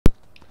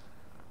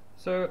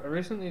So I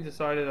recently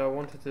decided I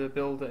wanted to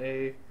build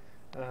a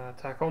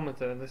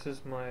tachometer, and this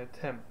is my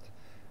attempt.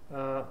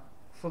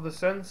 For the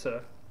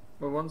sensor,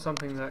 we want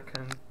something that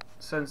can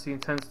sense the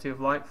intensity of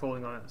light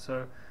falling on it.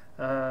 So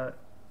the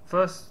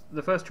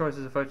first choice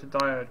is a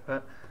photodiode,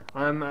 but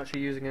I'm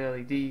actually using an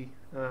LED,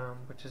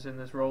 which is in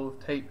this roll of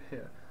tape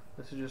here.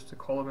 This is just to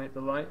collimate the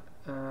light.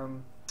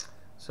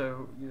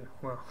 To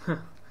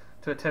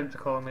attempt to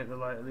collimate the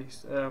light at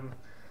least.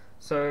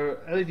 So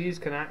LEDs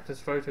can act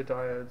as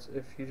photodiodes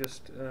if you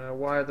just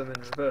wire them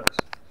in reverse.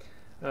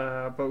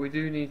 But we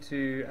do need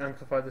to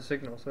amplify the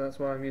signal, so that's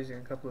why I'm using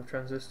a couple of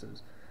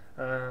transistors.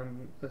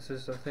 This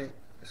is, I think,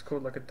 it's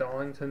called like a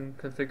Darlington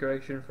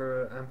configuration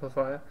for an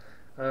amplifier.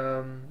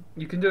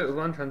 You can do it with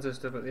one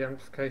transistor, but the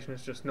amplification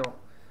is just not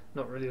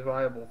really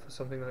viable for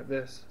something like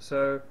this.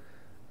 So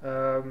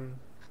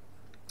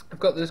I've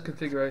got this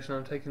configuration.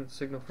 I'm taking the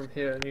signal from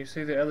here, and you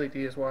see the LED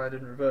is wired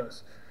in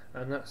reverse,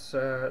 and that's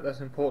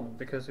important,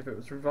 because if it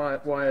was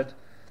wired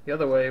the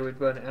other way, we'd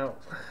burn it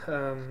out,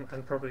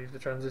 and probably the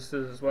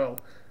transistors as well.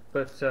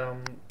 But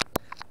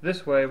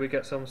this way we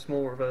get some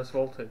small reverse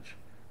voltage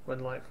when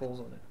light falls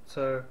on it.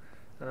 So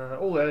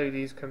all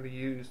LEDs can be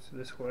used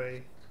this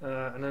way,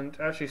 and then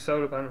actually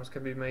solar panels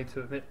can be made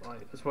to emit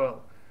light as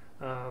well.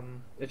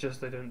 It's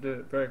just they don't do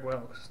it very well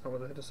because it's not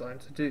what they're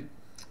designed to do.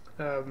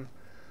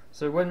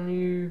 So when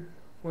you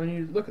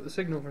look at the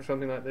signal from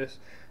something like this,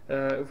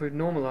 if we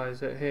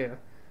normalize it here,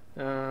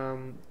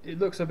 it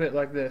looks a bit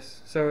like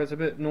this. So it's a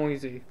bit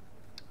noisy,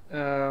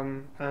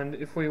 and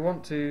if we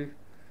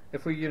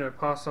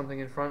pass something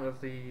in front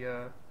of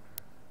the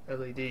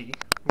LED,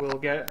 we'll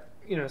get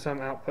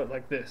some output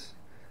like this,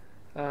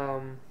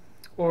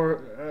 or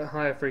a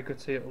higher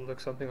frequency it will look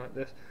something like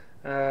this.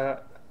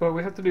 But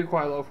we have to do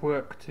quite a lot of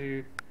work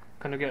to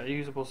kind of get a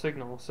usable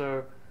signal.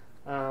 So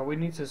we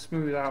need to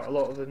smooth out a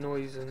lot of the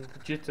noise and the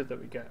jitter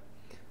that we get.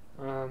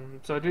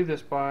 So I do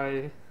this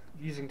by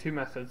using two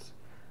methods.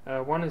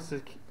 One is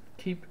to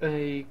keep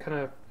a kind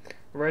of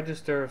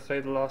register of, say,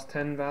 the last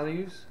 10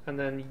 values, and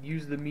then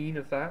use the mean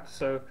of that.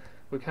 So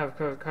we have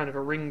kind of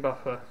a ring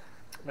buffer,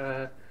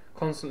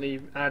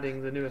 constantly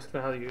adding the newest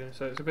value.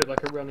 So it's a bit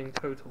like a running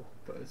total,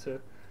 but it's a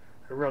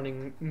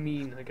running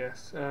mean, I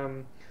guess.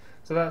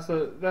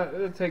 So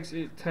that takes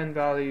 10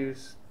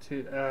 values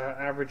to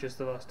averages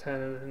the last 10,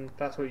 and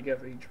that's what you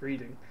get for each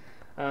reading.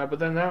 But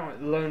then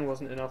that alone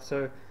wasn't enough,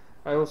 so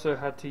I also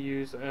had to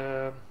use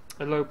a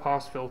low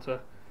pass filter.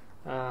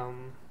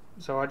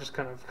 So I just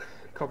kind of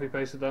copy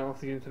pasted that off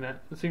the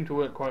internet. It seemed to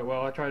work quite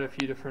well. I tried a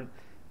few different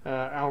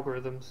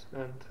algorithms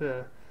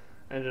and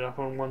ended up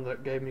on one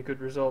that gave me good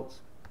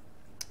results.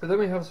 But then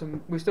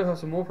we still have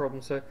some more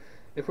problems. So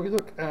if we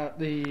look at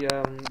the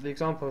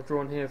example I've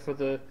drawn here for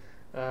the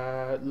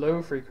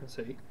low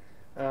frequency,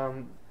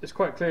 it's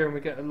quite clear, and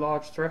we get a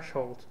large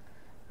threshold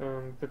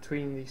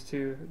between these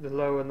two, the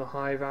low and the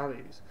high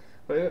values.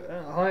 But at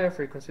a higher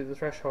frequency, the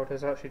threshold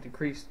has actually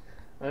decreased.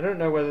 I don't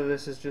know whether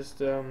this is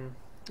just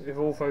if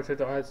all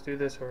photodiodes do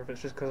this, or if it's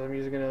just because I'm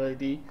using an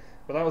LED.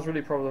 But that was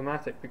really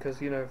problematic,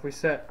 because if we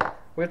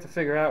have to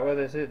figure out where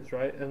this is,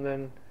 right, and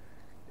then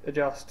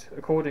adjust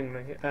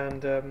accordingly.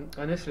 And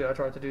initially I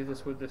tried to do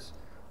this with this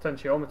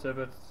potentiometer,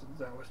 but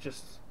that was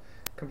just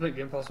completely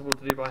impossible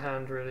to do by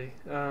hand, really.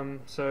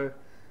 So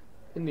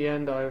in the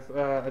end,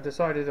 I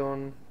decided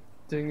on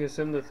doing a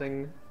similar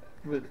thing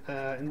with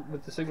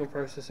the signal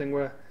processing,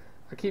 where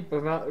I keep a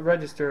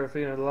register of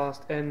the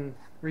last n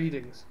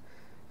readings,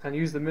 and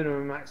use the minimum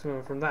and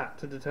maximum from that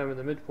to determine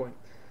the midpoint.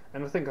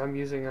 And I think I'm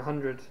using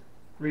 100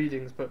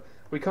 readings, but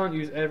we can't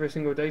use every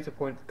single data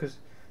point, because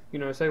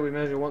say we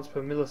measure once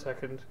per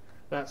millisecond,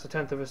 that's a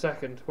tenth of a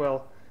second.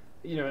 Well,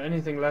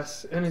 anything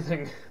less than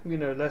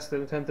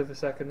a tenth of a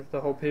second for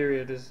the whole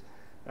period is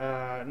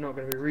not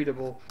going to be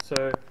readable.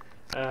 So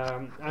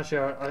actually,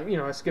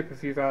 I skip a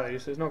few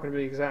values, so it's not going to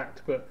be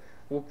exact, but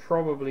we'll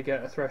probably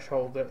get a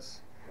threshold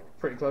that's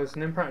pretty close,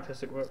 and in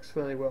practice it works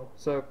fairly well.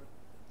 So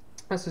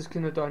that's this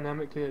kind of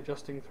dynamically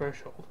adjusting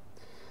threshold.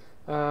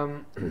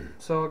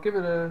 So I'll give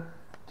it a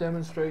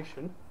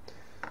demonstration.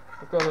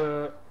 I've got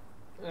a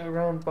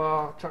round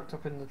bar chucked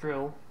up in the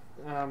drill,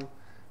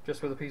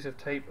 just with a piece of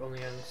tape on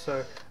the end.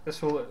 So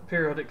this will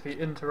periodically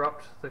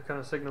interrupt the kind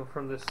of signal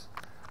from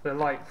the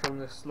light from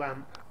this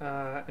lamp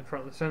in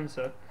front of the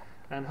sensor,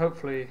 and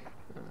hopefully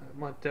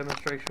my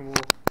demonstration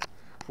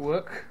will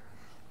work.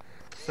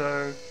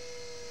 So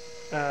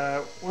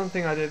one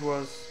thing I did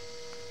was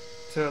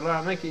to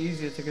make it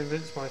easier to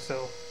convince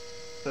myself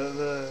that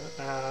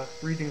the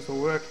readings were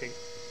working.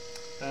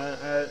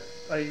 I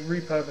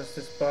repurposed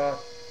this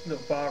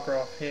little bar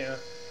graph here.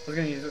 I was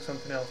going to use it for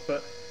something else,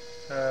 but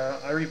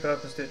I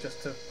repurposed it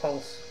just to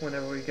pulse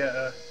whenever we get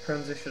a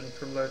transition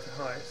from low to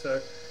high,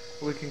 so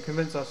we can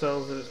convince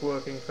ourselves that it's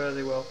working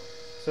fairly well.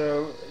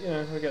 So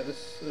we get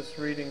this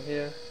reading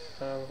here.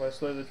 If I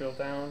slow the drill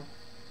down,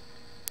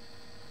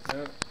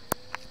 I'm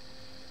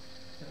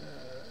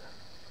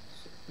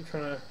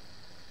trying to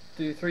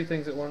do three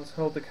things at once: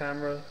 hold the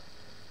camera,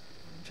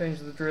 change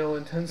the drill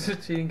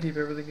intensity, and keep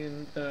everything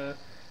in,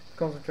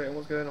 concentrate on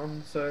what's going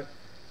on. So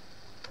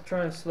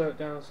try and slow it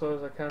down as slow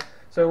as I can.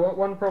 So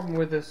one problem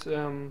with this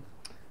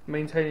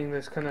maintaining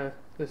this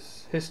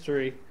this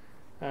history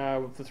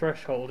with the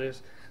threshold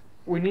is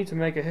we need to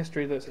make a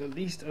history that's at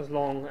least as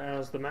long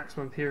as the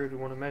maximum period we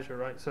want to measure,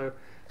 right? So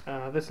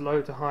this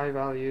low to high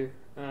value,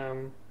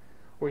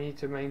 we need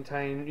to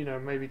maintain,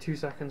 maybe 2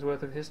 seconds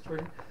worth of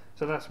history.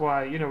 So that's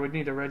why, we'd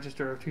need a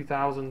register of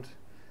 2,000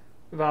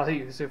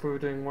 values if we were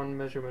doing one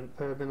measurement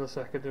per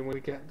millisecond, and we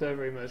get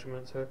every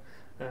measurement. So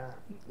the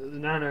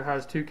Nano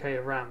has 2K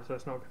of RAM, so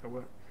it's not going to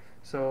work.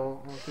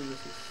 So I'll do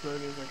this as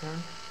slowly as I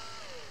can.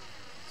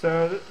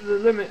 So the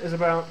limit is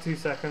about 2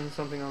 seconds,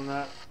 something on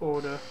that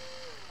order.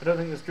 I don't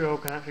think this drill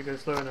can actually go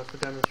slow enough to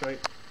demonstrate.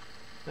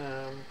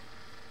 There,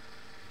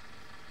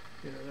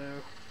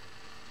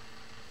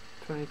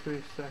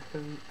 23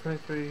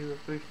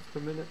 revolutions per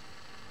minute.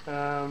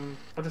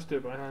 I'll just do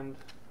it by hand.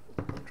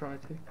 I'll try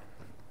to.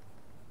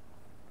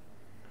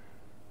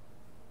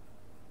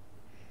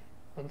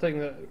 One thing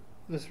that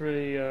this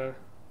really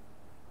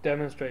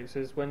demonstrates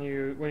is when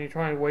you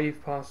try and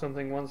wave past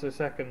something once a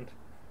second,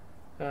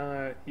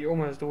 you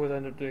almost always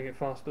end up doing it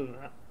faster than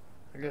that.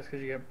 I guess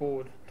because you get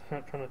bored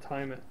trying to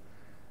time it.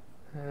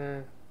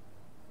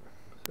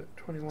 So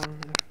 21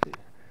 FP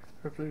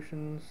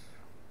revolutions.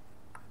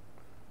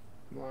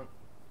 Come on.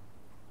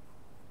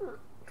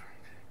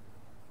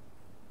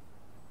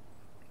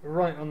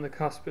 Right on the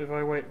cusp. If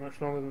I wait much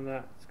longer than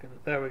that, it's gonna.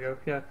 There we go.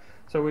 Yeah.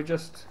 So we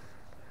just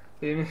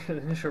the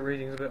initial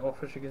reading is a bit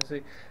off, as you can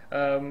see.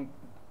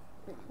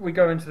 We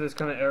go into this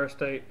kind of error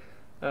state,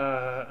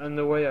 and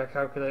the way I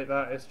calculate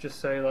that is just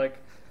say,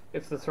 like,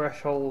 if the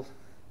threshold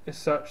is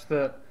such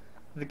that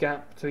the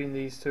gap between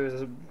these two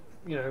is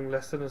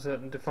less than a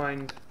certain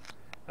defined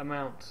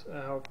amount,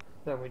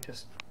 then we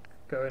just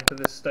go into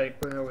this state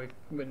where we're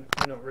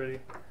not really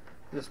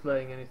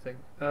displaying anything.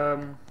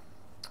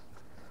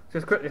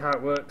 Just quickly how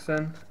it works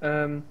then.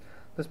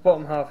 This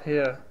bottom half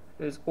here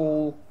is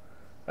all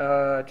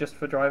just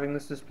for driving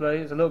this display.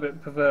 It's a little bit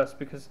perverse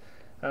because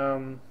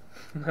I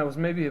was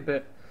maybe a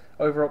bit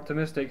over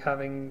optimistic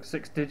having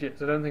 6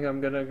 digits. I don't think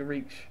I'm going to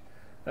reach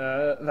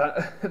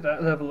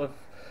that level of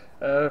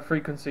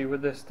frequency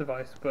with this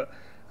device, but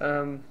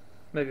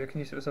maybe I can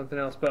use it with something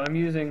else. But I'm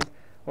using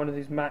one of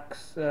these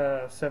Max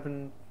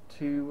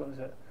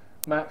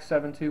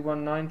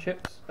 7219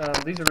 chips.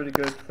 These are really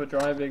good for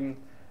driving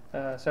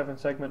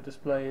 7-segment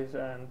displays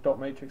and dot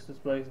matrix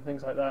displays and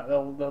things like that.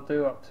 They'll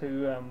do up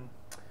to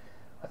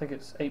I think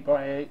it's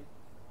 8x8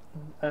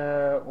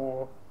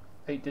 or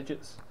 8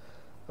 digits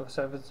of a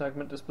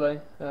 7-segment display.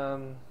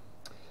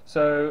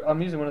 So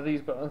I'm using one of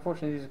these, but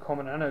unfortunately these are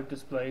common anode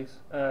displays.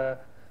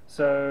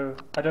 So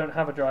I don't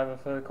have a driver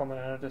for the common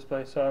anode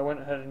display, so I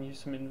went ahead and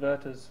used some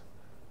inverters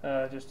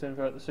just to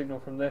invert the signal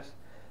from this.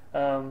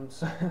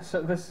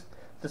 So this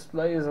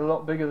display is a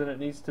lot bigger than it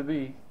needs to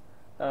be,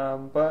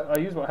 but I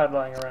used what I had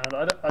lying around.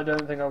 I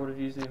don't think I would have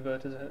used the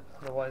inverters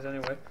otherwise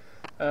anyway.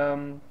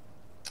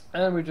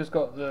 And we just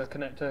got the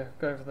connector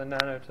going from the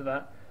Nano to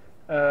that.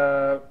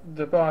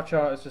 The bar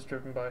chart is just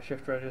driven by a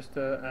shift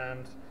register,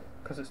 and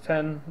because it's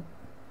 10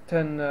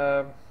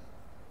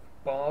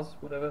 bars,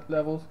 whatever,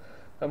 levels,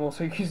 I'm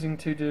also using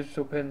 2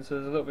 digital pins, so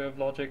there's a little bit of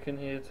logic in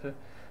here to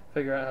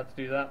figure out how to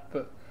do that,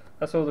 but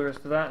that's all there is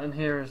to that. And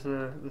here is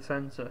the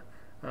sensor,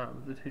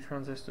 the 2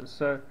 transistors.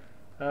 So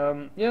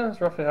yeah,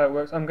 that's roughly how it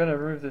works. I'm going to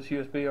remove this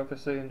USB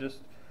obviously and just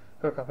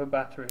hook up a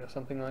battery or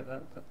something like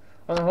that, but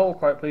on the whole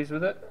quite pleased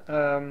with it.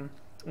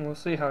 And we'll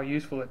see how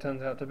useful it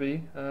turns out to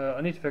be.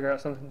 I need to figure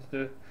out something to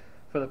do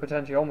for the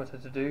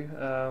potentiometer to do,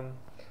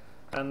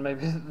 and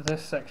maybe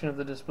this section of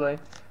the display,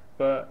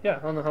 but yeah,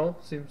 on the whole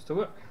seems to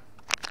work.